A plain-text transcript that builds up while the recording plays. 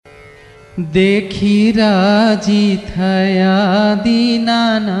देखी राजी थया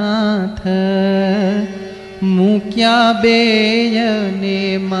दीनानाथ, मूक्या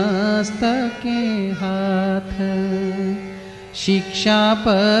बेयने मस्तके हाथ। शिक्षापत्रियो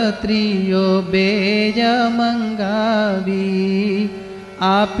बेय मंगावी,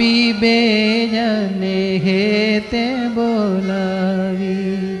 आपी बेयने हेते बोलावी।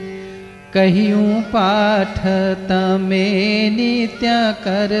 કહ્યું પાઠ તમે નિત્ય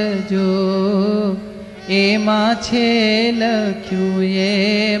કરજો, એમાં છે લખ્યું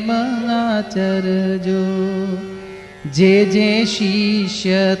એમ આચરજો। જે જે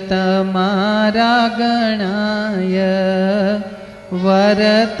શિષ્ય તમારા ગણાય,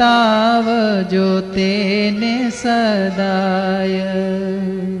 વર્તાવજો તેને સદાય।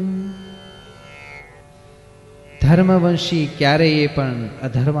 ધર્મવંશી ક્યારેય પણ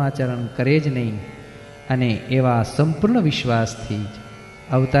અધર્માચરણ કરે જ નહીં, અને એવા સંપૂર્ણ વિશ્વાસથી જ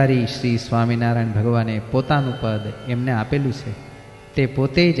અવતારી શ્રી સ્વામિનારાયણ ભગવાને પોતાનું પદ એમને આપેલું છે। તે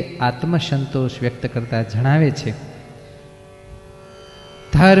પોતે જ આત્મસંતોષ વ્યક્ત કરતા જણાવે છે,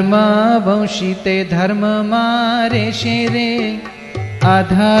 ધર્મવંશી તે ધર્મમાં રહેશે રે,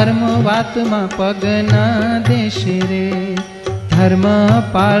 અધર્મ વાતમાં પગ ના દેશે રે। ધર્મ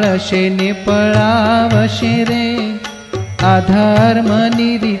પાળશે ને પળાવશે રે,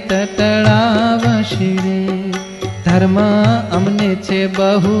 અધર્મની રીત ટળાવશે રે। ધર્મ અમને છે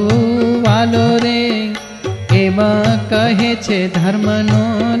બહુ વાલો રે, એમાં કહે છે ધર્મનો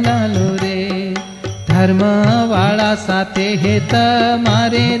લાલો રે। ધર્મ વાળા સાથે હેત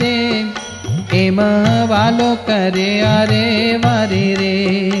મારે રે, એમાં વાલો કરે અરે વારે રે,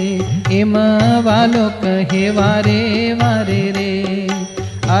 એમાં વાલો કહે વારે વારે રે।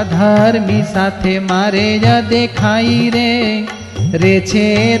 અધર્મી સાથે મારે જ દેખાઈ રે, રે છે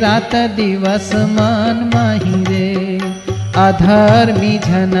રાત દિવસ મન માહી રે। અધર્મી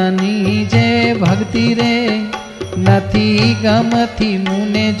જનની જે ભક્તિ રે, નથી ગમતી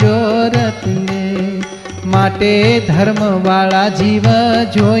મુને જોરતી રે। માટે ધર્મ વાળા જીવ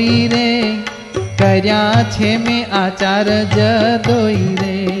જોઈ રે, કર્યા છે મેં આચાર જદોઈ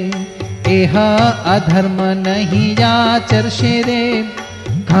રે। એહ અધર્મ નહીં આચરશે રે,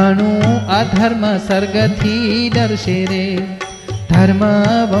 ઘણું અધર્મ સ્વર્ગથી ડરશે રે।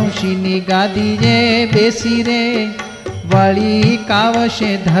 ધર્મવંશીની ગાદી જે બેસી રે, વળી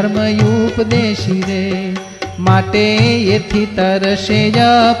કાવશે ધર્મ ઉપદેશી રે। માટે એથી તરશે જ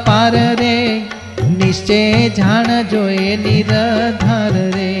પાર રે, નિશ્ચય જાણજો એ નિરધાર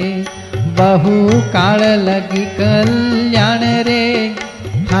રે। બહુ કાળ લગી કલ્યાણ રે,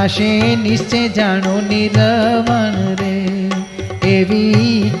 થાશે નિશ્ચય જાણો નિરવણ રે। એવી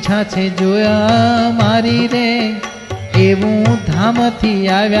ઈચ્છા છે જોયા મારી રે, એવું ધામથી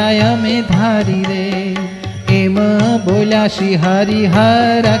આવ્યા અમે ધારી રે। એમ બોલ્યા શ્રી હરિ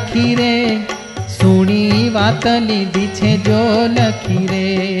હરખી રે, સુણી વાત લીધી છે જો લખી રે।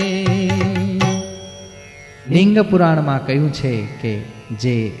 લિંગ પુરાણમાં કહ્યું છે કે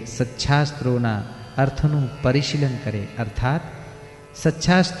જે સચ્છાસ્ત્રોના અર્થનું પરિશીલન કરે, અર્થાત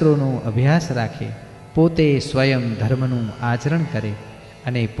સચ્છાસ્ત્રોનો અભ્યાસ રાખે, પોતે સ્વયં ધર્મનું આચરણ કરે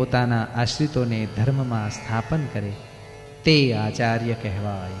અને પોતાના આશ્રિતોને ધર્મમાં સ્થાપન કરે, તે આચાર્ય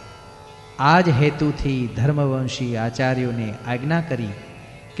કહેવાય। આ જ હેતુથી ધર્મવંશી આચાર્યોને આજ્ઞા કરી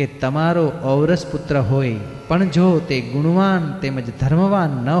કે તમારો ઔરસ પુત્ર હોય, પણ જો તે ગુણવાન તેમજ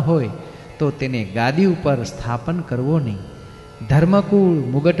ધર્મવાન ન હોય તો તેને ગાદી ઉપર સ્થાપન કરવો નહીં। ધર્મકુળ,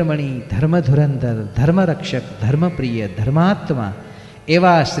 મુગટમણી, ધર્મધુરંધર, ધર્મરક્ષક, ધર્મપ્રિય, ધર્માત્મા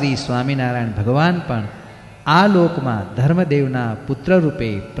એવા શ્રી સ્વામિનારાયણ ભગવાન પણ આ લોકમાં ધર્મદેવના પુત્ર રૂપે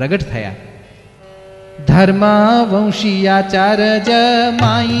પ્રગટ થયા। ધર્મવંશી આચાર જ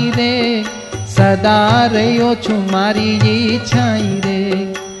માઈ રે, સદા રહ્યો છું મારી ઈચ્છાઈ રે।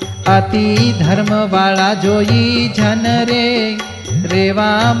 અતિ ધર્મવાળા જોઈ જન રે,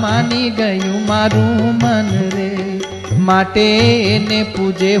 રેવા માની ગયું મારું મન રે। માટે એને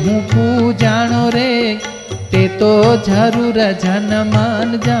પૂજે હું પૂજાણો રે, તે તો જરૂર જન મન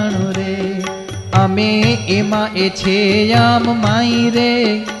જાણો રે। અમે એમાં એ છે આમ માઈ રે,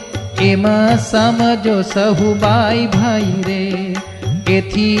 એમાં સમજો સહુ બાઈ ભાઈ રે।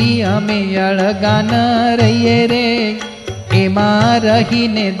 એથી અમે અળગા ન રહીએ રે, એમાં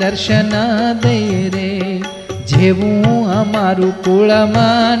રહીને દર્શન દઈએ રે। જેવું અમારું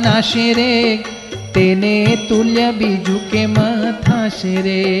કુળમાં નાશે રે, તેને તુલ્ય બીજું કેમ થાશે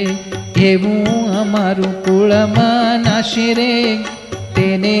રે। એવું અમારું કુળમાં નાશે રે,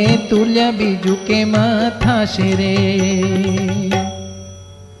 તેને તુલ્ય બીજું કેમ થાશે રે।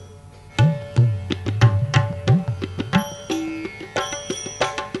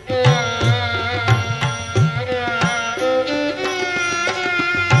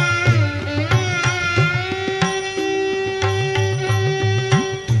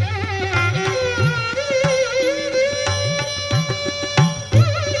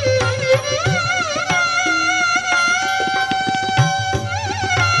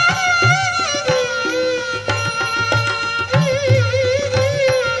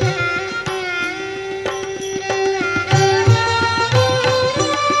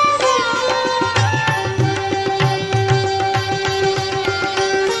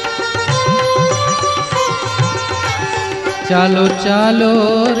 चालो चालो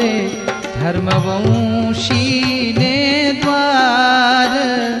रे धर्मवंशीने द्वार,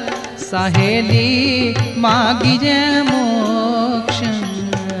 सहेली मागी जे मोक्ष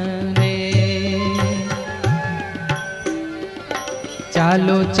ने।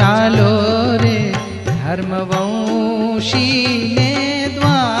 चालो चालो रे धर्मवंशीने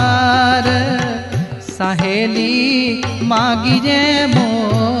द्वार, सहेली मागी जे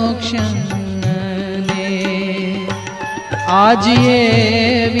मोक्ष ने। आज ये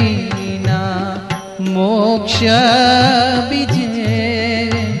विना मोक्ष बीजे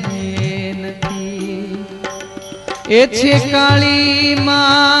નથી। એ છે કાળી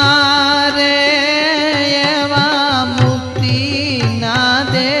મારે એવા મુક્તિ ના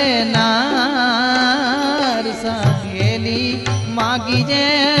દેનાર, સહેલી માગી જે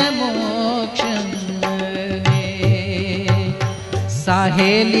મોક્ષ ને।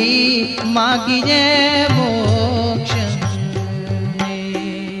 સહેલી માગી જે મોક્ષ ને।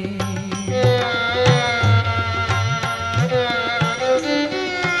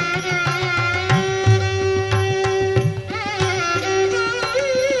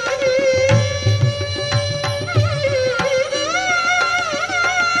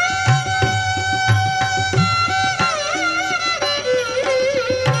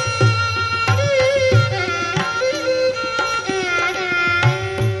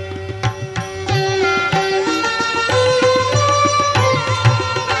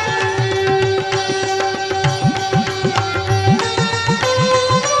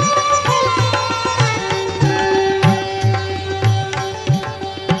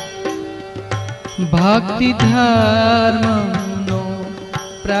 भक्ति धर्म नो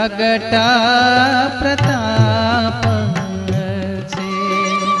प्रगट प्रताप छे।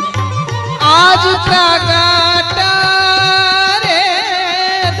 आज प्रगट रे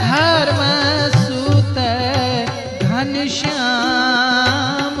धर्म सुत घनश्याम,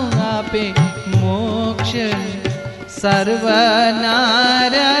 आपे मोक्ष सर्व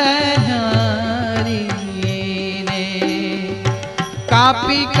नर नारी ने।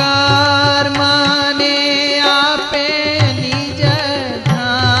 कापी कर्म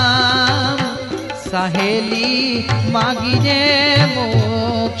सहेली मागी जे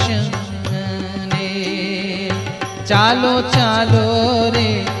मोक्ष ने। चालो चालो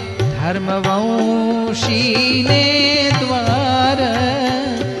रे धर्मवंशीने द्वार,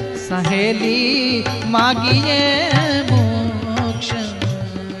 सहेली मागी जे मोक्ष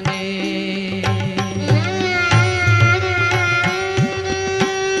ने।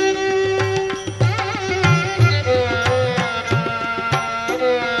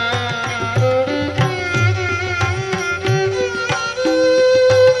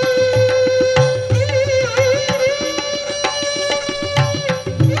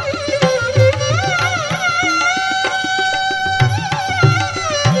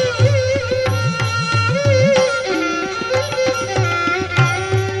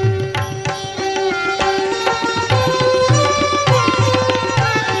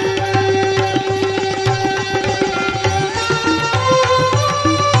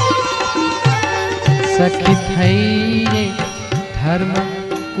 सखी थई धर्म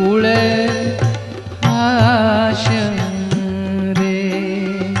कुल हाश रे।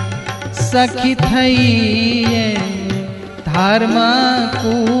 सखी थई धर्म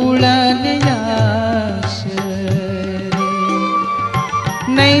कुल नियाश रे।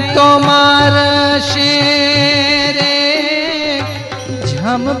 नहीं तो मारशे रे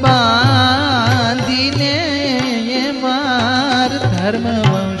झम बांधीने मार,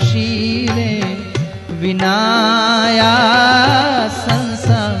 धर्मवंशी रे विनाया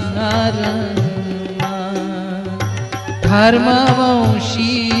संसार।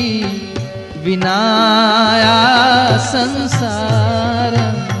 धर्मवंशी विनाया संसार।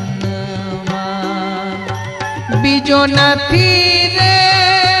 बीजो नथी रे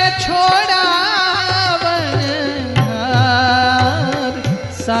छोड़ावनहार,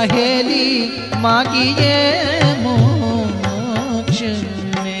 सहेली मागी ये मोक्ष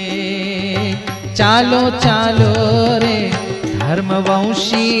ने। चालो चालो रे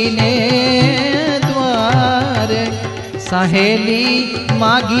धर्मवंशीने द्वार, सहेली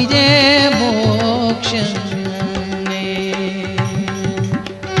मागी जे मोक्ष ने।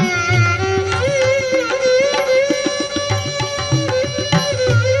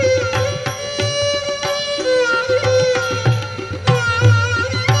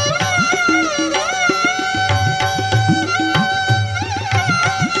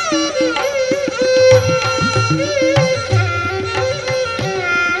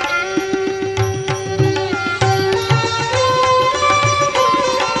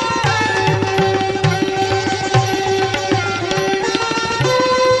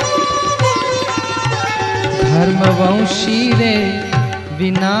 વંશી રે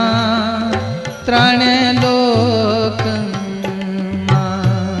વિના ત્રણ લોક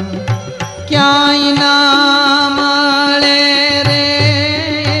ક્યાંય ના મળે રે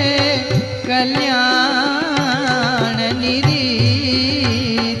કલ્યાણની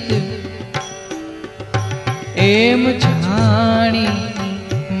રીત. એમ જાણી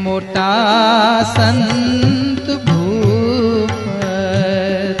મોટા સંત ભૂપતિ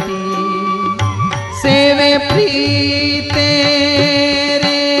સેવે પ્રીતે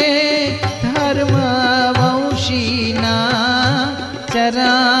રે ધર્મ વંશીના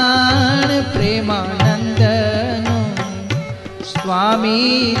ચરણ પ્રેમાનંદનો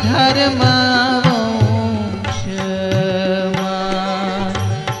સ્વામી ધર્મ વંશમાં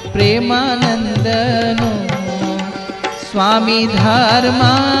પ્રેમાનંદનો સ્વામી ધર્મ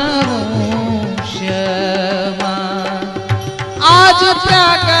વંશમાં આજ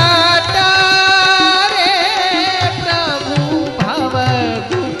પ્રગટ રે પ્રભુ ભવ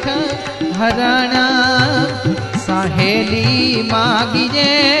દુઃખ હરણ સહેલી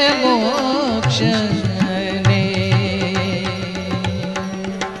માગીએ મોક્ષ ને.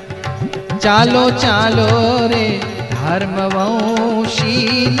 ચાલો ચાલો રે ધર્મ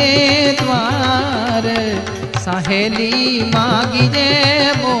વંશીને દ્વાર સહેલી માગીએ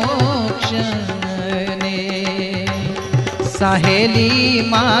મોક્ષ ને. સહેલી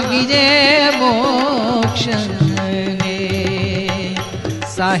માગીએ મોક્ષ ને.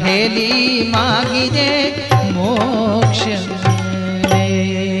 સહેલી માગીએ મોક્ષ ને.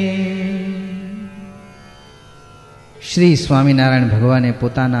 શ્રી સ્વામિનારાયણ ભગવાને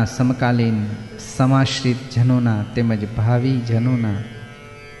પોતાના સમકાલીન સમાશ્રિત જનોના તેમજ ભાવિ જનોના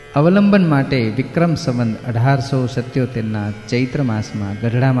અવલંબન માટે વિક્રમ સંવત 1877ના ચૈત્ર માસમાં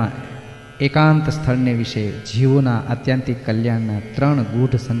ગઢડામાં એકાંત સ્થળને વિશે જીવોના આત્યંતિક કલ્યાણના 3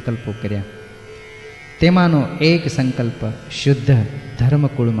 ગૂઢ સંકલ્પો કર્યા. તેમાંનો એક સંકલ્પ શુદ્ધ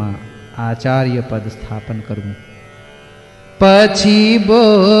ધર્મકુળમાં આચાર્ય પદ સ્થાપન કરવું. પછી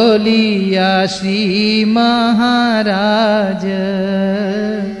બોલિયા શ્રી મહારાજ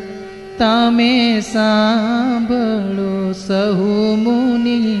તમે સાંભળો સહુ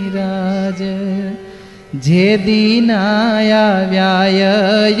મુનિરાજ. જે દીનાયા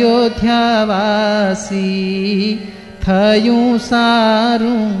અયોધ્યાવાસી થયું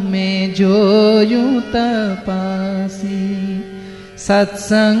સારું મેં જોયું તપાસી.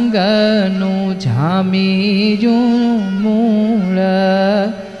 સત્સંગનું જામીયું મૂળ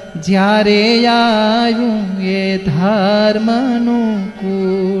જ્યારે આવ્યું એ ધર્મનું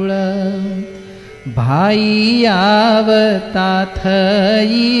કુળ. ભાઈ આવતા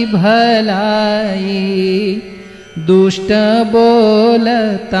થઈ ભલાઈ દુષ્ટ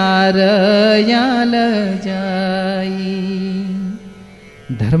બોલતા રયાલ જાય.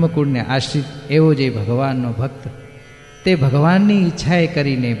 ધર્મકુળને આશ્રિત એવો જે ભગવાનનો ભક્ત તે ભગવાનની ઈચ્છાએ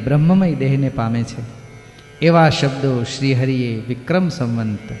કરીને બ્રહ્મમય દેહને પામે છે. એવા શબ્દો શ્રીહરિએ વિક્રમ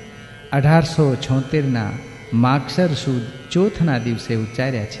સંવત 1876ના માગસર સુદ ચોથના દિવસે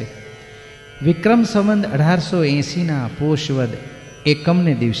ઉચ્ચાર્યા છે. વિક્રમ સંવત 1880ના પોષવદ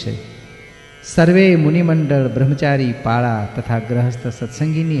એકમને દિવસે સર્વે મુનિમંડળ બ્રહ્મચારી પાળા તથા ગ્રહસ્થ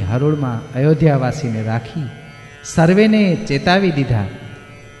સત્સંગીની હરોળમાં અયોધ્યાવાસીને રાખી સર્વેને ચેતાવી દીધા.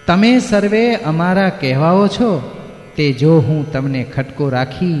 તમે સર્વે અમારા કહેવાઓ છો તે જો હું તમને ખટકો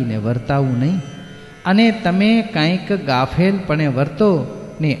રાખીને વર્તાવું નહીં અને તમે કાંઈક ગાફેલપણે વર્તો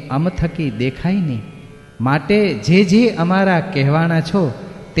ને અમ થકી દેખાય નહીં. માટે જે જે અમારા કહેવાના છો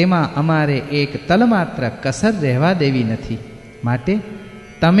તેમાં અમારે એક તલમાત્ર કસર રહેવા દેવી નથી. માટે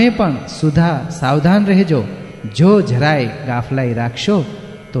તમે પણ સુધા સાવધાન રહેજો. જો જરાય ગાફલાઈ રાખશો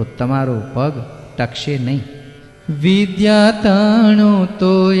તો તમારો પગ ટકશે નહીં. વિદ્યા તણો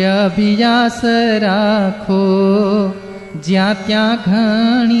તો અભ્યાસ રાખો જ્યાં ત્યાં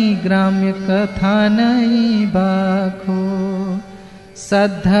ઘણી ગ્રામ્ય કથા નહીં બાખો.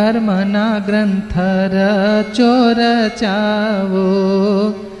 સદ્ધર્મના ગ્રંથ રચો રચાવો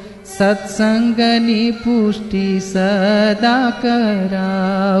સત્સંગની પુષ્ટિ સદા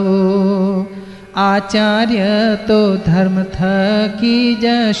કરાવો. આચાર્ય તો ધર્મ થકી જ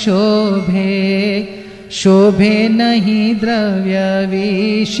શોભે શોભે નહીં દ્રવ્ય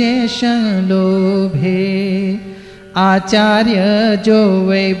વિશેષણ લોભે. આચાર્ય જો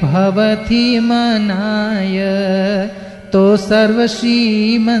વૈભવથી મનાય તો સર્વ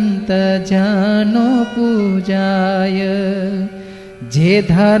શ્રીમંત જનો પૂજાય. જે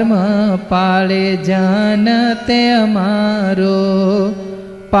ધર્મ પાળે જન તે અમારો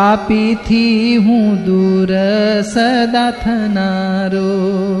પાપીથી હું દૂર સદા થનારો.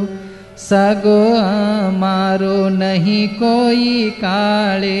 સગો અમારો નહીં કોઈ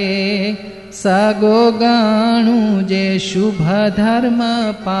કાળે સગો ગાણું જે શુભ ધર્મ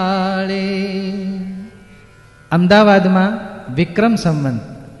પાળે. અમદાવાદમાં વિક્રમ સંવંત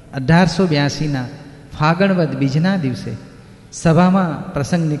 1882ના ફાગણવદ બીજના દિવસે સભામાં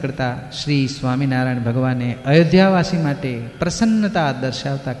પ્રસંગ નીકળતા શ્રી સ્વામિનારાયણ ભગવાને અયોધ્યાવાસી માટે પ્રસન્નતા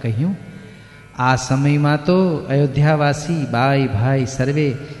દર્શાવતા કહ્યું, આ સમયમાં તો અયોધ્યાવાસી બાઈ ભાઈ સર્વે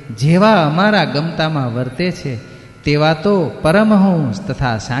જેવા અમારા ગમતામાં વર્તે છે તેવા તો પરમહંસ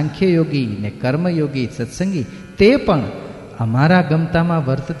તથા સાંખ્યયોગી ને કર્મયોગી સત્સંગી તે પણ અમારા ગમતામાં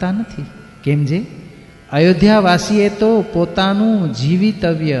વર્તતા નથી. કેમ જે અયોધ્યાવાસીએ તો પોતાનું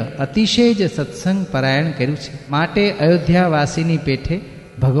જીવિતવ્ય અતિશય જ સત્સંગ પરાયણ કર્યું છે, માટે અયોધ્યાવાસીની પેઠે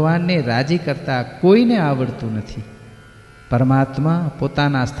ભગવાનને રાજી કરતા કોઈને આવડતું નથી. પરમાત્મા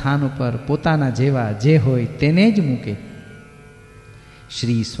પોતાના સ્થાન ઉપર પોતાના જેવા જે હોય તેને જ મૂકે.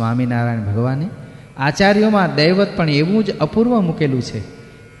 શ્રી સ્વામિનારાયણ ભગવાને આચાર્યોમાં દૈવત પણ એવું જ અપૂર્વ મૂકેલું છે.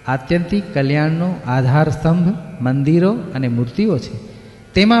 આત્યંતિક કલ્યાણનો આધાર સ્તંભ મંદિરો અને મૂર્તિઓ છે.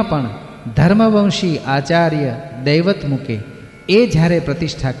 તેમાં પણ ધર્મવંશી આચાર્ય દૈવત મૂકે એ જ્યારે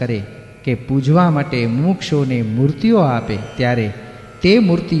પ્રતિષ્ઠા કરે કે પૂજવા માટે મુમુક્ષોને મૂર્તિઓ આપે ત્યારે તે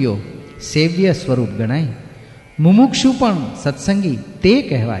મૂર્તિઓ સેવ્ય સ્વરૂપ ગણાય. મુમુક્ષુ પણ સત્સંગી તે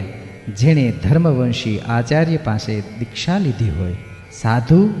કહેવાય જેણે ધર્મવંશી આચાર્ય પાસે દીક્ષા લીધી હોય.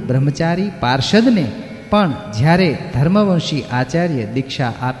 સાધુ બ્રહ્મચારી પાર્ષદને પણ જ્યારે ધર્મવંશી આચાર્ય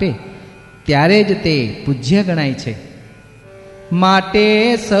દીક્ષા આપે ત્યારે જ તે પૂજ્ય ગણાય છે. માટે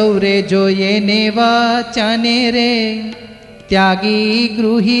સૌરે જોઈએ ને વચને રે ત્યાગી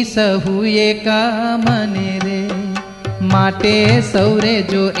ગૃહી સહુએ કામને રે. માટે સૌરે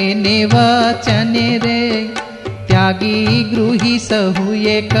જો એને વચને રે ત્યાગી ગૃહી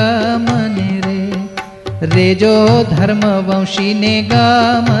સહુએ કામને રે. રેજો ધર્મવંશીને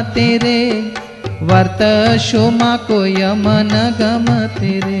ગમતે રે વર્તશોમાં કોઈ મન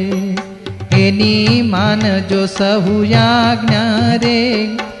ગમતે રે. એની માન જો સહુ આજ્ઞા રે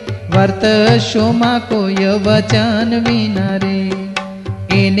વર્તશોમાં કોઈ વચન વિના રે.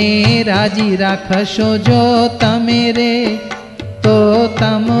 એને રાજી રાખશો જો તમે રે તો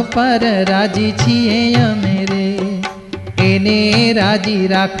તમ પર રાજી છીએ અમે રે. એને રાજી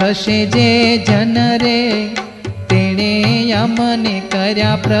રાખશે જે જન રે તેણે અમને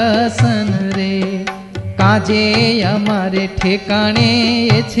કર્યા પ્રસન્ન રે. કાજે અમારે ઠેકાણે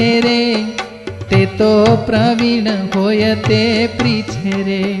છે રે તે તો પ્રવીણ હોય તે પ્રીછે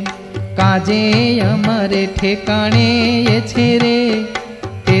રે. કાજે અમારે ઠેકાણે છે રે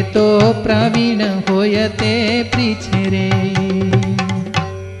તે તો પ્રવીણ હોય તે પ્રીછે રે.